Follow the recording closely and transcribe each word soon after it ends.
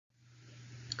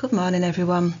Good morning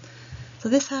everyone. So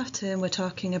this half term we're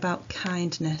talking about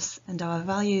kindness, and our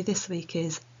value this week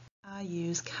is I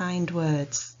use kind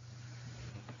words.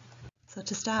 So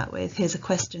to start with, here's a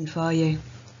question for you.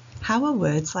 How are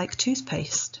words like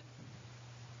toothpaste?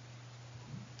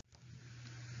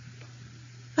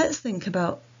 Let's think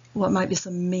about what might be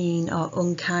some mean or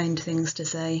unkind things to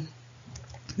say.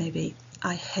 Maybe,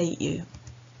 I hate you.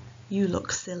 You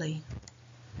look silly.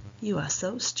 You are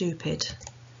so stupid.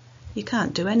 You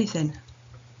can't do anything.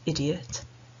 Idiot.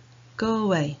 Go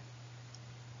away.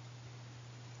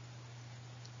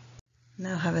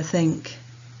 Now have a think.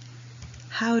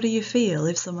 How do you feel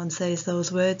if someone says those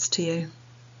words to you?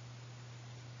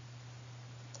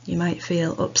 You might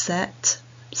feel upset,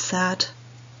 sad,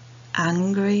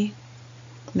 angry.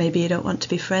 Maybe you don't want to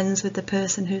be friends with the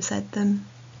person who said them.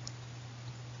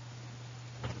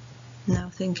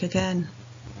 Now think again.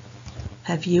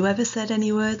 Have you ever said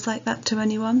any words like that to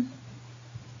anyone?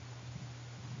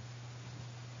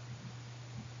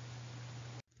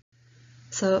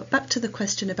 So back to the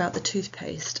question about the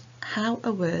toothpaste. How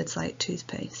are words like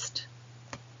toothpaste?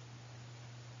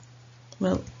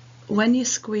 Well, when you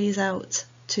squeeze out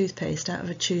toothpaste out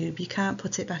of a tube, you can't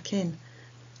put it back in,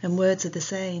 and words are the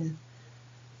same.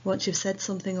 Once you've said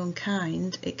something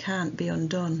unkind, it can't be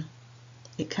undone.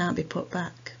 It can't be put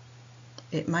back.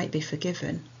 It might be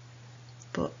forgiven,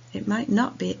 but it might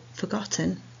not be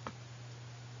forgotten.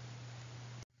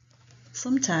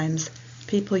 Sometimes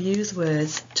people use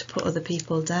words to put other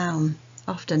people down,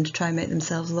 often to try and make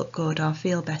themselves look good or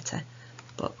feel better,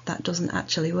 but that doesn't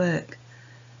actually work.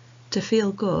 To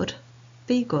feel good,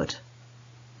 be good.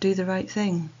 Do the right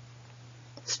thing.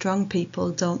 Strong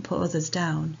people don't put others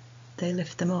down, they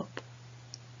lift them up.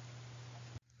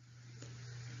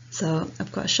 So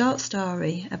I've got a short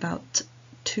story about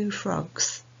two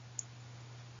frogs.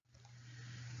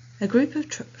 A group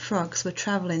of frogs were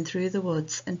travelling through the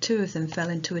woods, and two of them fell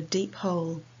into a deep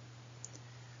hole.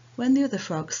 When the other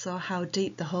frogs saw how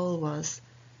deep the hole was,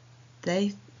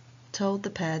 they told the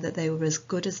pair that they were as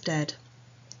good as dead.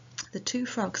 The two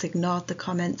frogs ignored the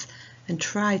comments and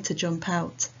tried to jump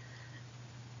out,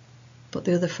 but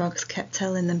the other frogs kept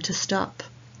telling them to stop.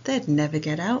 They'd never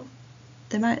get out.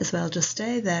 They might as well just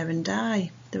stay there and die.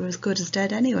 They were as good as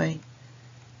dead anyway.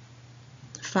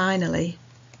 Finally,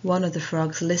 one of the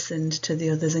frogs listened to the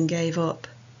others and gave up.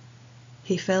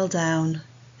 He fell down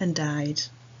and died.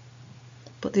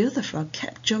 But the other frog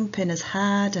kept jumping as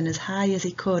hard and as high as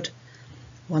he could.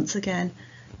 Once again,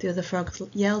 the other frogs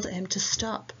yelled at him to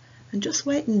stop and just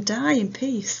wait and die in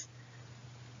peace.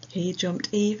 He jumped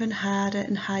even harder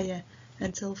and higher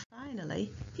until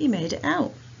finally he made it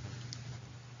out.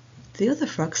 The other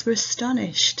frogs were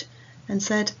astonished and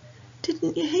said,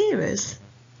 "Didn't you hear us?"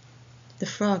 The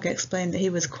frog explained that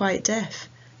he was quite deaf,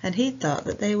 and he thought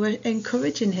that they were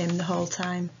encouraging him the whole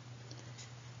time.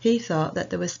 He thought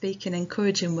that they were speaking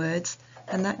encouraging words,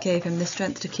 and that gave him the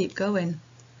strength to keep going.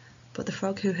 But the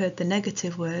frog who heard the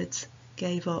negative words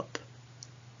gave up.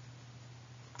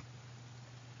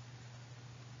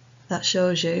 That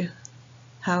shows you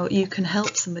how you can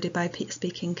help somebody by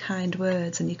speaking kind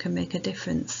words, and you can make a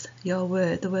difference.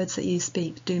 The words that you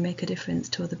speak do make a difference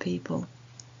to other people.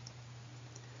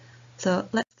 So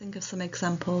let's think of some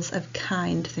examples of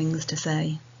kind things to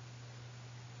say.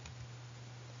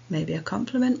 Maybe a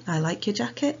compliment. I like your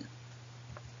jacket.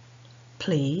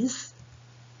 Please.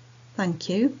 Thank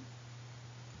you.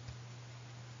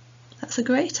 That's a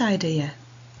great idea.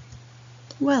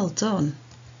 Well done.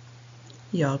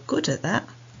 You're good at that.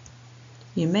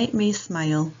 You make me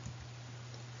smile.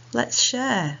 Let's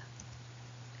share.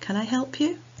 Can I help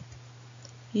you?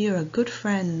 You're a good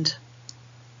friend.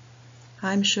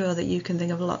 I'm sure that you can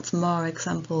think of lots more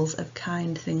examples of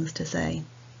kind things to say.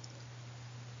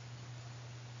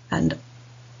 And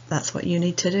that's what you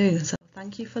need to do. So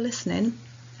thank you for listening,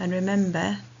 and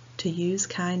remember to use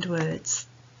kind words.